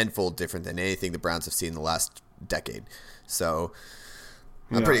been tenfold different than anything the Browns have seen in the last decade. So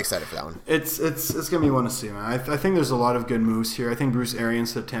I'm pretty excited for that one. It's going to be one to see, man. I think there's a lot of good moves here. I think Bruce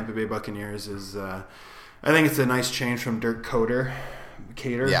Arians to the Tampa Bay Buccaneers is I think it's a nice change from Dirk Cater,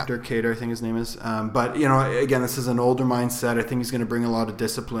 I think his name is. But again, this is an older mindset. I think he's going to bring a lot of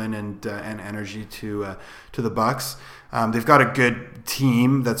discipline and energy to the Bucs. They've got a good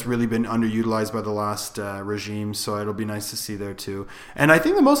team that's really been underutilized by the last regime, so it'll be nice to see there too. And I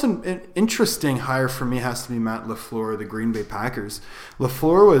think the most interesting hire for me has to be Matt LaFleur, the Green Bay Packers.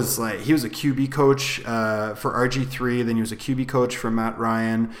 LaFleur was he was a QB coach for RG3, then he was a QB coach for Matt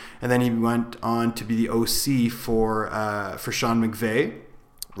Ryan, and then he went on to be the OC for Sean McVay.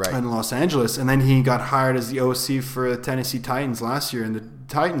 Right. In Los Angeles, and then he got hired as the OC for the Tennessee Titans last year, and the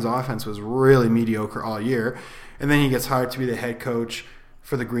Titans offense was really mediocre all year. And then he gets hired to be the head coach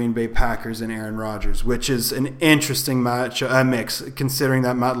for the Green Bay Packers and Aaron Rodgers, which is an interesting mix, considering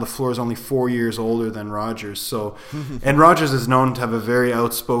that Matt LaFleur is only 4 years older than Rodgers. So, and Rodgers is known to have a very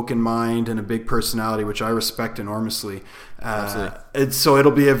outspoken mind and a big personality, which I respect enormously. So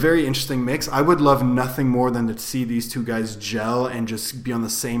it'll be a very interesting mix. I would love nothing more than to see these two guys gel and just be on the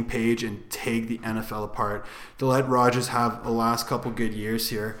same page and take the NFL apart. To let Rodgers have the last couple good years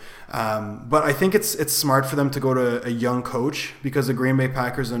here. But I think it's smart for them to go to a young coach, because the Green Bay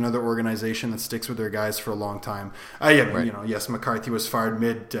Packers are another organization that sticks with their guys for a long time. Yes, McCarthy was fired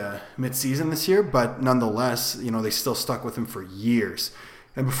mid-season this year, but nonetheless, they still stuck with him for years.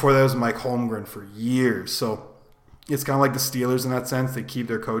 And before that was Mike Holmgren for years. So it's kind of like the Steelers in that sense. They keep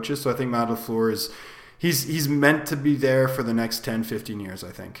their coaches. So I think Matt LaFleur he's meant to be there for the next 10, 15 years, I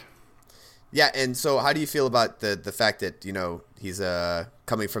think. Yeah, and so how do you feel about the fact that, he's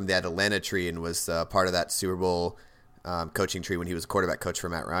coming from that Atlanta tree and was part of that Super Bowl coaching tree when he was a quarterback coach for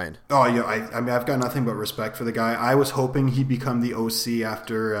Matt Ryan? Oh, yeah, I mean, I've got nothing but respect for the guy. I was hoping he'd become the OC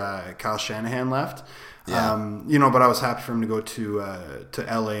after Kyle Shanahan left. Yeah. But I was happy for him to go to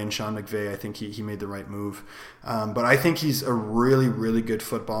LA and Sean McVay. I think he made the right move. But I think he's a really, really good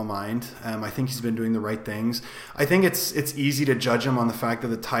football mind. I think he's been doing the right things. I think it's easy to judge him on the fact that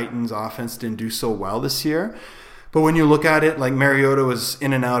the Titans offense didn't do so well this year. But when you look at it, like Mariota was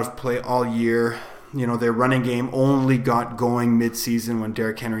in and out of play all year. Their running game only got going mid-season when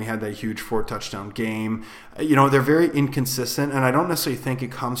Derrick Henry had that huge 4-touchdown game. They're very inconsistent, and I don't necessarily think it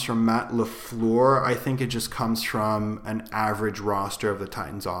comes from Matt LaFleur. I think it just comes from an average roster of the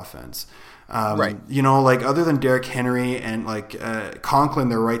Titans offense. Right. Other than Derrick Henry and Conklin,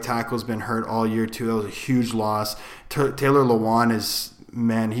 their right tackle has been hurt all year too. That was a huge loss. Taylor Lewan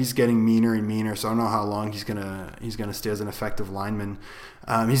he's getting meaner and meaner, so I don't know how long he's gonna stay as an effective lineman.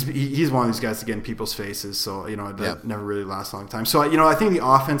 He's one of these guys to get in people's faces, so that never really lasts a long time. So I think the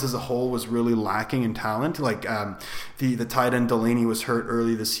offense as a whole was really lacking in talent. The tight end Delaney was hurt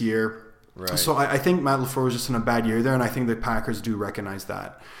early this year, right. So I think Matt LaFleur was just in a bad year there, and I think the Packers do recognize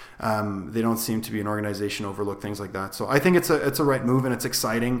that. They don't seem to be an organization overlook things like that. So I think it's a right move, and it's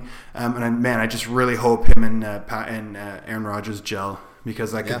exciting. I just really hope him and Aaron Rodgers gel,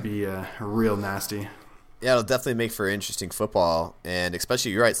 because that could be real nasty. Yeah, it'll definitely make for interesting football, and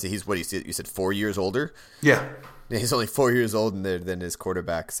especially you're right. So he's you said 4 years older. Yeah. He's only 4 years older than his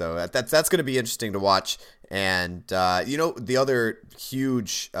quarterback, so that's going to be interesting to watch. And the other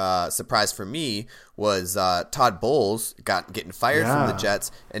huge surprise for me was Todd Bowles getting fired from the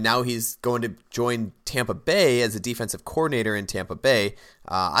Jets, and now he's going to join Tampa Bay as a defensive coordinator in Tampa Bay.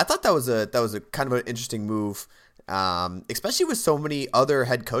 I thought that was a kind of an interesting move, especially with so many other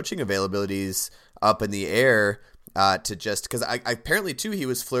head coaching availabilities up in the air. Because apparently too he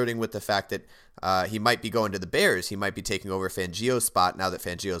was flirting with the fact that he might be going to the Bears. He might be taking over Fangio's spot now that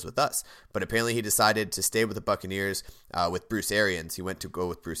Fangio's with us. But apparently he decided to stay with the Buccaneers with Bruce Arians. He went to go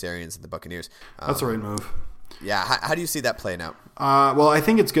with Bruce Arians and the Buccaneers. That's the right move. Yeah. How do you see that playing out? Well, I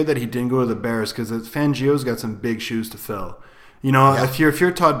think it's good that he didn't go to the Bears because Fangio's got some big shoes to fill. If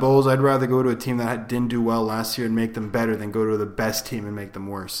you're Todd Bowles, I'd rather go to a team that didn't do well last year and make them better than go to the best team and make them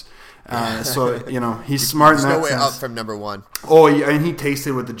worse. He's smart in that sense. There's no way up from number one. Oh, yeah, and he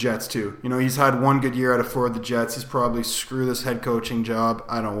tasted with the Jets too. He's had one good year out of 4 of the Jets. He's probably, screw this head coaching job.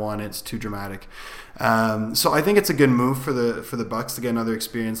 I don't want it. It's too dramatic. So I think it's a good move for the Bucs to get another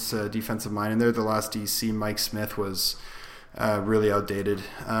experienced defensive mind in there. The last DC, Mike Smith, was really outdated.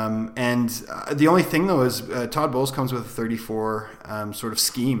 And the only thing though is Todd Bowles comes with a 34 sort of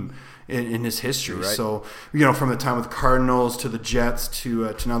scheme in his history. Right. So, from the time with the Cardinals to the Jets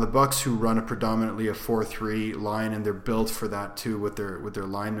to now the Bucs, who run a predominantly a 4-3 line, and they're built for that too with their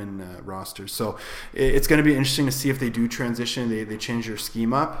lineman roster. So it's going to be interesting to see if they do transition. They change their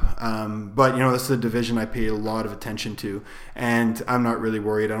scheme up. But this is a division I pay a lot of attention to, and I'm not really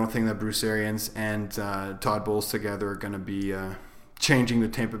worried. I don't think that Bruce Arians and Todd Bowles together are going to be changing the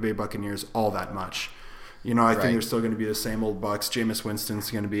Tampa Bay Buccaneers all that much. I think they're still going to be the same old Bucs. Jameis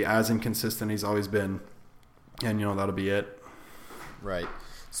Winston's going to be as inconsistent as he's always been. And, that'll be it. Right.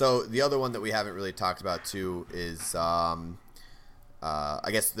 So the other one that we haven't really talked about, too, is I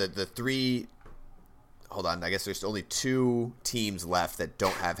guess the three – hold on. I guess there's only 2 teams left that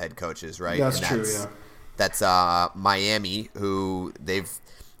don't have head coaches, right? That's true, yeah. That's Miami, who they've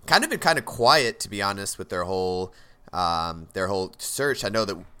kind of been kind of quiet, to be honest, with their whole search. I know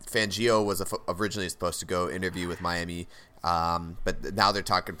that Fangio was originally supposed to go interview with Miami, but now they're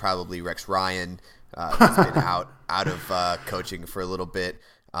talking probably Rex Ryan, who's been out of coaching for a little bit.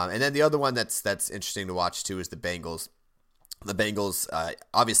 And then the other one that's interesting to watch too is the Bengals. The Bengals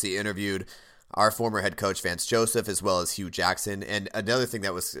obviously interviewed our former head coach Vance Joseph as well as Hugh Jackson. And another thing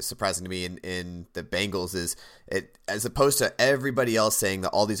that was surprising to me in the Bengals is as opposed to everybody else saying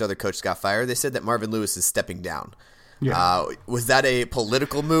that all these other coaches got fired, they said that Marvin Lewis is stepping down. Yeah. Was that a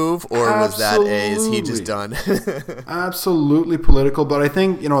political move, or is he just done? Absolutely political, but I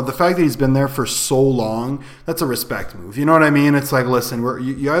think the fact that he's been there for so long, that's a respect move. You know what I mean? It's like, listen,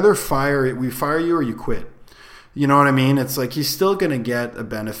 you either we fire you or you quit. You know what I mean? It's like he's still going to get a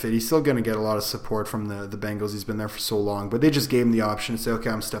benefit. He's still going to get a lot of support from the Bengals. He's been there for so long, but they just gave him the option to say, okay,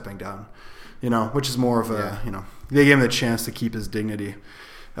 I'm stepping down. Which is more of they gave him the chance to keep his dignity,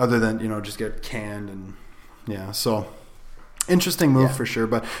 other than just get canned and. Yeah, so interesting move for sure.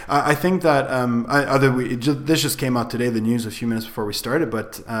 But I think that this just came out today, the news a few minutes before we started.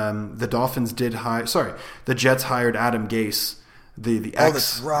 But the Jets hired Adam Gase, the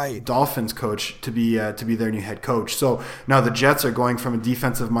ex-Dolphins coach, to be their new head coach. So now the Jets are going from a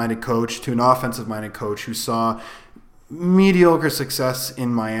defensive-minded coach to an offensive-minded coach who saw mediocre success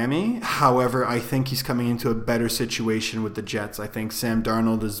in Miami. However, I think he's coming into a better situation with the Jets. I think Sam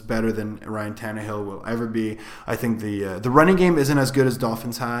Darnold is better than Ryan Tannehill will ever be. I think the running game isn't as good as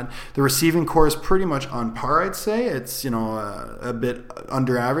Dolphins had. The receiving core is pretty much on par, I'd say. It's a bit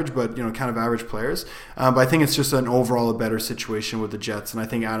under average, but kind of average players. But I think it's just an overall a better situation with the Jets, and I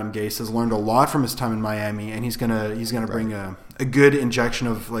think Adam Gase has learned a lot from his time in Miami, and he's gonna bring a good injection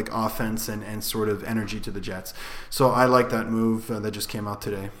of like offense and sort of energy to the Jets. So I like that move that just came out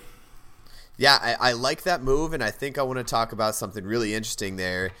today. Yeah, I like that move, and I think I want to talk about something really interesting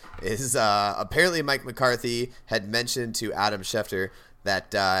there. Is apparently Mike McCarthy had mentioned to Adam Schefter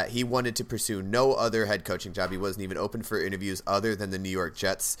that he wanted to pursue no other head coaching job. He wasn't even open for interviews other than the New York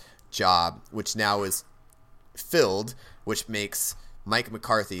Jets job, which now is filled, which makes Mike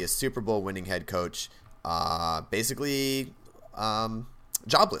McCarthy a Super Bowl winning head coach basically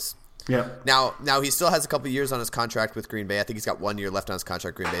jobless. Yeah. Now he still has a couple of years on his contract with Green Bay. I think he's got 1 year left on his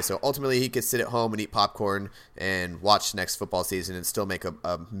contract with Green Bay. So ultimately he could sit at home and eat popcorn and watch next football season and still make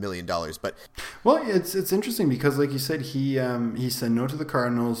 $1 million. But it's interesting because like you said, he said no to the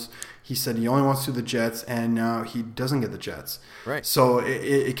Cardinals. He said he only wants to do the Jets, and now he doesn't get the Jets. Right. So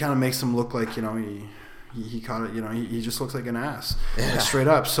it kind of makes him look like he he caught it. He just looks like an ass, straight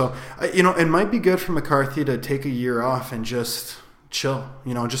up. So it might be good for McCarthy to take a year off and just chill,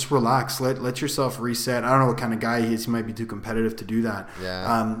 just relax, let yourself reset. I don't know what kind of guy he is. He might be too competitive to do that.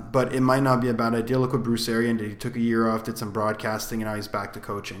 But it might not be a bad idea. Look what Bruce Arian did. He took a year off, did some broadcasting, and now he's back to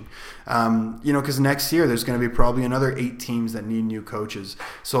coaching. Because next year there's going to be probably another 8 teams that need new coaches.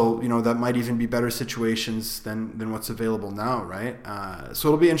 So, that might even be better situations than what's available now, right? So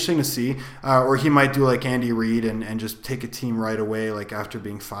it'll be interesting to see. Or he might do like Andy Reid and just take a team right away, like after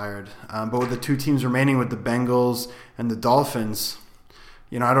being fired. But with the 2 teams remaining, with the Bengals and the Dolphins,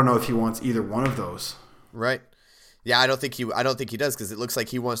 I don't know if he wants either one of those. Right. Yeah, I don't think he does, because it looks like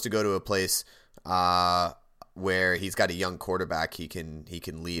he wants to go to a place where he's got a young quarterback he can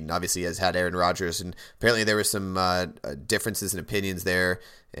lead. And obviously he has had Aaron Rodgers, and apparently there were some differences in opinions there,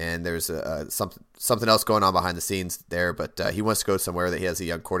 and there's something else going on behind the scenes there. But he wants to go somewhere that he has a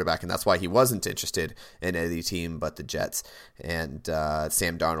young quarterback, and that's why he wasn't interested in any team but the Jets and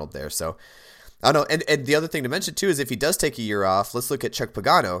Sam Darnold there. So I don't know. And the other thing to mention, too, is if he does take a year off, let's look at Chuck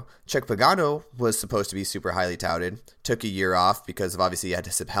Pagano. Chuck Pagano was supposed to be super highly touted, took a year off because of obviously he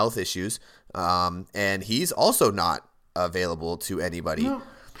had some health issues, and he's also not available to anybody. No.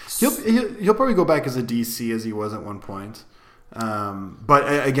 He'll probably go back as a DC as he was at one point.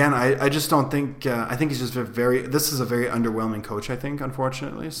 But again, I just don't think I think he's just this is a very underwhelming coach, I think,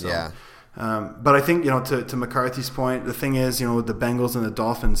 unfortunately. So. Yeah. But I think, to McCarthy's point, the thing is, with the Bengals and the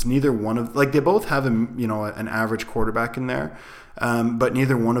Dolphins, neither one of, they both have an average quarterback in there, but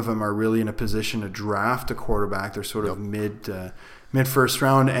neither one of them are really in a position to draft a quarterback. They're sort of mid first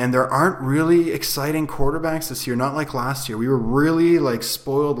round, and there aren't really exciting quarterbacks this year. Not like last year. We were really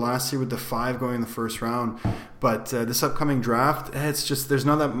spoiled last year with the 5 going in the first round, but this upcoming draft, it's just there's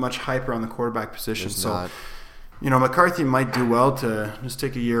not that much hype around the quarterback position. There's not. McCarthy might do well to just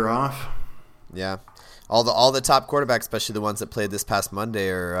take a year off. Yeah, all the top quarterbacks, especially the ones that played this past Monday,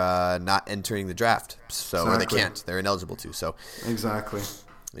 are not entering the draft. So Or they can't. They're ineligible to. So exactly.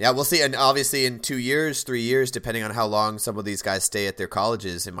 Yeah, we'll see. And obviously in 2 years, 3 years, depending on how long some of these guys stay at their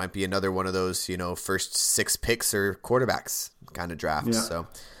colleges, it might be another one of those, first 6 picks or quarterbacks kind of drafts. Yeah. So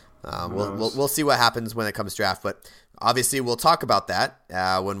we'll see what happens when it comes to draft. But obviously we'll talk about that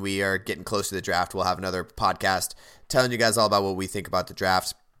when we are getting close to the draft. We'll have another podcast telling you guys all about what we think about the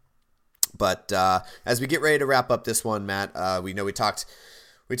draft. But as we get ready to wrap up this one, Matt, we talked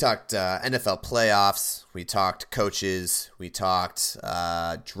NFL playoffs, we talked coaches, we talked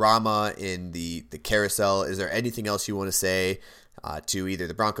drama in the carousel. Is there anything else you want to say to either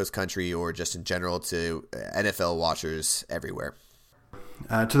the Broncos country or just in general to NFL watchers everywhere?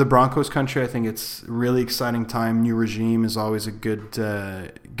 To the Broncos country, I think it's a really exciting time. New regime is always a good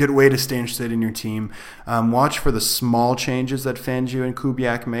way to stay interested in your team. Watch for the small changes that Fangio and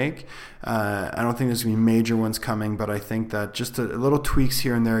Kubiak make. I don't think there's going to be major ones coming, but I think that just a little tweaks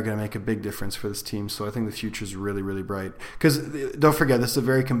here and there are going to make a big difference for this team. So I think the future is really, really bright. Because don't forget, this is a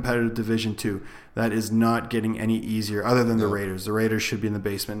very competitive division too. That is not getting any easier other than the Raiders. The Raiders should be in the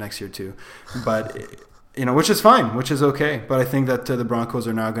basement next year too. But... which is fine, which is okay. But I think that the Broncos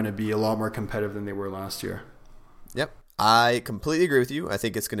are now going to be a lot more competitive than they were last year. Yep. I completely agree with you. I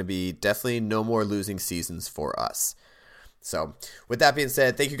think it's going to be definitely no more losing seasons for us. So with that being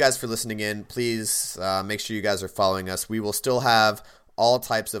said, thank you guys for listening in. Please make sure you guys are following us. We will still have all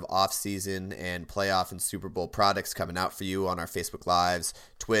types of off-season and playoff and Super Bowl products coming out for you on our Facebook Lives,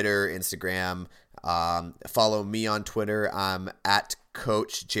 Twitter, Instagram. Follow me on Twitter. I'm at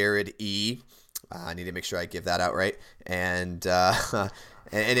Coach Jared E. I need to make sure I give that out right. And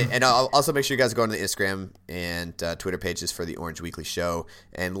I'll also make sure you guys are going to the Instagram and Twitter pages for the Orange Weekly Show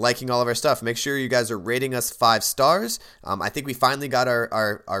and liking all of our stuff. Make sure you guys are rating us 5 stars. I think we finally got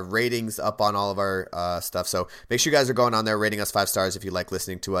our ratings up on all of our stuff. So make sure you guys are going on there, rating us 5 stars if you like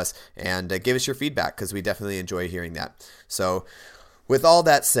listening to us, and give us your feedback because we definitely enjoy hearing that. So with all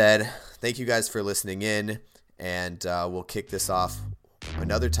that said, thank you guys for listening in, and we'll kick this off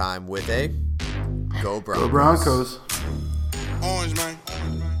another time with a Go Broncos. Go Broncos. Orange, man.